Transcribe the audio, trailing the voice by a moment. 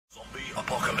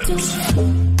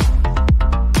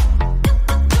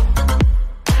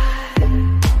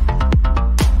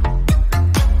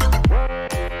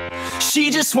She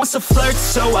just wants to flirt,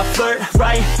 so I flirt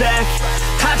right back.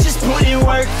 I just put in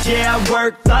work, yeah, I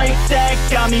work like that.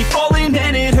 Got me falling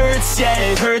and it hurts, yeah,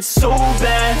 it hurts so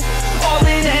bad. All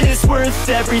in and it's worth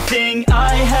everything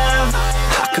I have.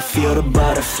 I could feel the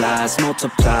butterflies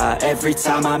multiply every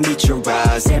time I meet your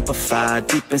eyes. Amplify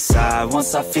deep inside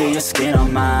once I feel your skin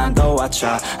on mine. Though I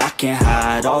try, I can't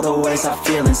hide all the ways I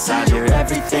feel inside. You're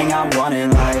everything I want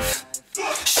in life.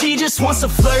 She just wants to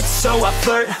flirt, so I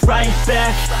flirt right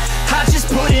back. I just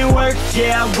put in work,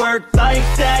 yeah, I work like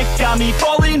that. Got me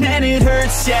falling and it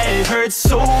hurts, yeah, it hurts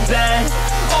so bad.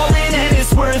 All in and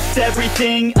it's worth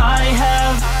everything I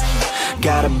have.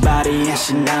 Got a body and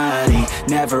she naughty,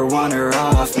 never want her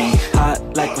off me.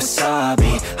 Hot like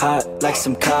wasabi, hot like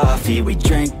some coffee. We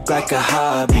drink like a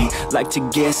hobby, like to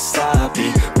get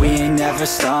sloppy. We ain't never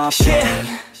stopping.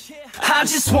 Yeah. I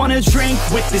just wanna drink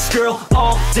with this girl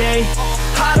all day.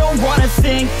 I don't wanna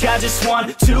think, I just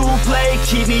want to play.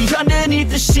 Keep me underneath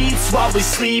the sheets while we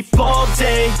sleep all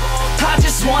day. I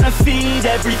just wanna feed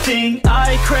everything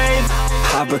I crave.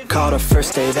 I recall the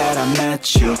first day that I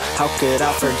met you. How could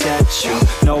I forget you?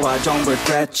 No, I don't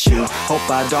regret you. Hope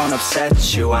I don't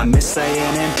upset you. I miss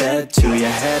laying in bed too. Your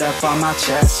head up on my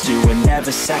chest, you were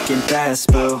never second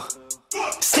best, boo.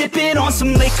 Sipping on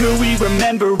some liquor, we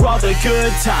remember all the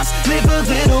good times. Live a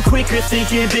little quicker,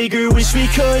 thinking bigger, wish we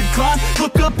could climb.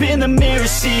 Look up in the mirror,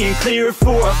 seeing clearer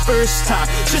for our first time.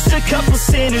 Just a couple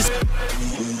sinners